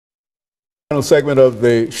Final segment of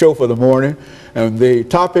the show for the morning, and the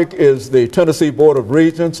topic is the Tennessee Board of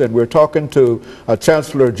Regents, and we're talking to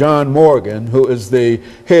Chancellor John Morgan, who is the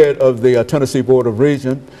head of the Tennessee Board of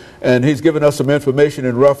Regents, and he's given us some information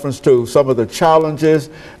in reference to some of the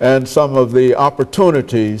challenges and some of the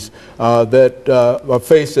opportunities that are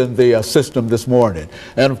facing the system this morning.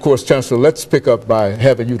 And of course, Chancellor, let's pick up by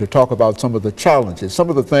having you to talk about some of the challenges, some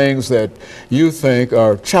of the things that you think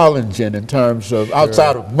are challenging in terms of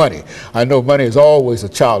outside of money. I know money is always a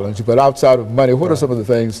challenge, but outside of money, what are some of the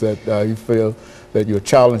things that you feel that you're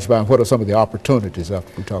challenged by, and what are some of the opportunities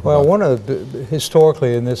after we talk about? Well, one of the,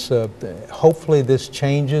 historically in this, hopefully this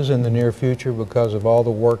changes in the near future because of all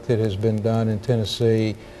the work that has been done in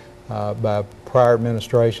Tennessee by prior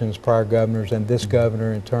administrations, prior governors, and this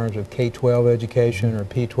governor in terms of K-12 education or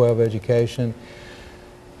P-12 education.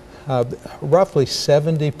 Roughly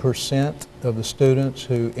 70% of the students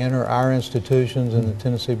who enter our institutions in the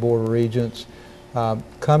Tennessee Board of Regents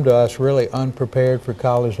come to us really unprepared for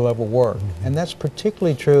college level work. And that's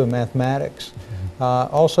particularly true in mathematics,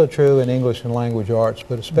 also true in English and language arts,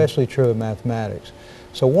 but especially true in mathematics.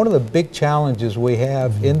 So one of the big challenges we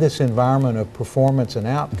have in this environment of performance and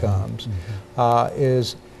outcomes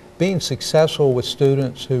is being successful with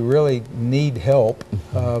students who really need help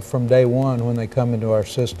from day one when they come into our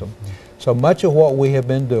system. So much of what we have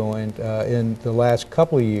been doing in the last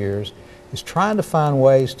couple of years is trying to find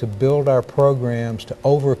ways to build our programs to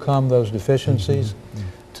overcome those deficiencies,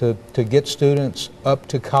 to get students up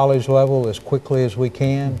to college level as quickly as we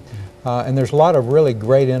can. And there's a lot of really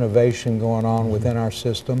great innovation going on within our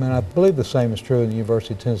system, and I believe the same is true in the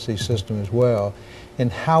University of Tennessee system as well, in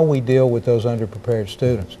how we deal with those underprepared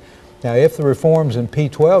students. Now, if the reforms in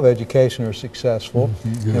P-12 education are successful,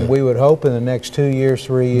 and we would hope in the next 2 years,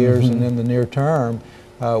 3 years, and in the near term,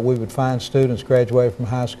 we would find students graduating from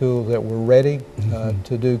high school that were ready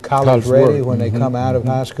to do college ready when they come out of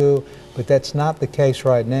high school, but that's not the case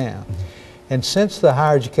right now. And since the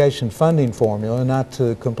higher education funding formula, not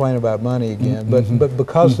to complain about money again, but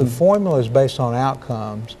because the formula is based on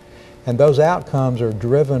outcomes, and those outcomes are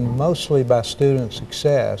driven mostly by student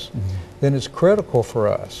success, then it's critical for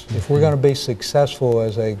us, if we're going to be successful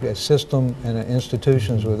as a system and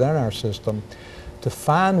institutions within our system, to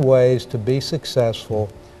find ways to be successful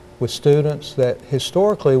with students that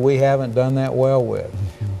historically we haven't done that well with.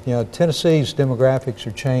 You know, Tennessee's demographics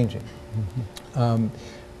are changing.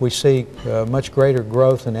 We see much greater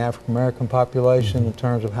growth in the African American population in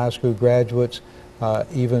terms of high school graduates,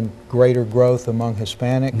 even greater growth among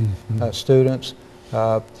Hispanic students.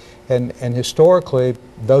 And historically,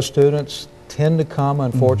 those students tend to come,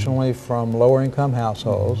 unfortunately, from lower income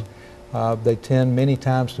households. They tend many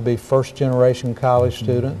times to be first generation college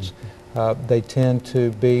students. They tend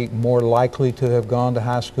to be more likely to have gone to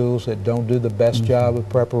high schools that don't do the best job of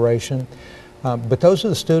preparation. But those are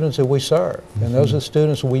the students that we serve, and those are the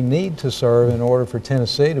students we need to serve in order for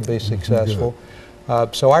Tennessee to be successful.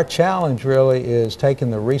 So our challenge really is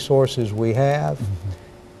taking the resources we have,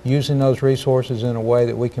 using those resources in a way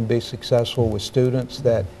that we can be successful with students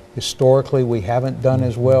that historically we haven't done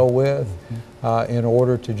as well with in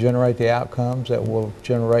order to generate the outcomes that will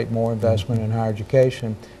generate more investment in higher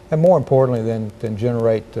education, and more importantly than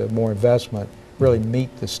generate more investment, really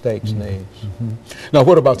meet the state's needs. Now,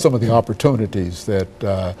 what about some of the opportunities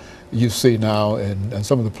that you see now, and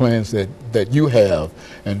some of the plans that you have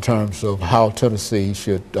in terms of how Tennessee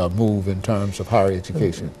should move in terms of higher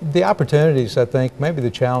education? The opportunities, I think, maybe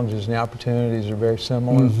the challenges and the opportunities are very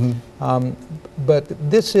similar. But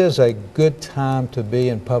this is a good time to be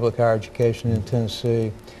in public higher education in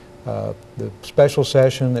Tennessee. The special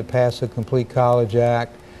session that passed the Complete College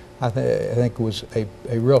Act, I think was a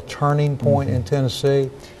real turning point in Tennessee.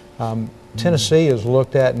 Tennessee is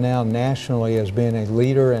looked at now nationally as being a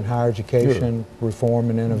leader in higher education reform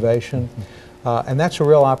and innovation. And that's a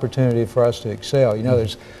real opportunity for us to excel. You know,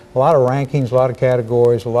 there's a lot of rankings, a lot of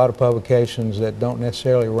categories, a lot of publications that don't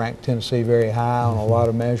necessarily rank Tennessee very high on a lot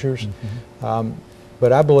of measures.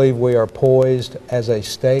 But I believe we are poised as a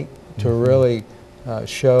state to really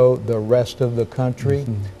show the rest of the country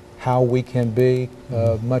how we can be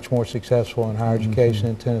much more successful in higher education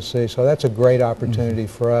in Tennessee. So that's a great opportunity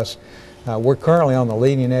for us. We're currently on the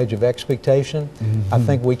leading edge of expectation. I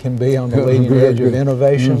think we can be on the leading edge of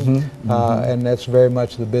innovation, and that's very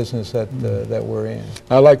much the business that we're in.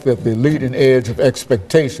 I like that, the leading edge of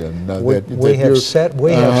expectation. We have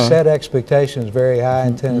set expectations very high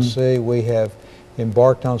in Tennessee. We have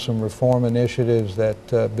embarked on some reform initiatives that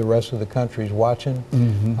the rest of the country is watching,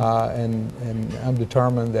 and I'm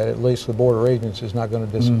determined that at least the Board of Regents is not going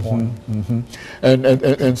to disappoint.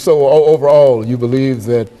 And so overall, you believe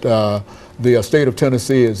that the state of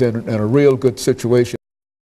Tennessee is in a real good situation.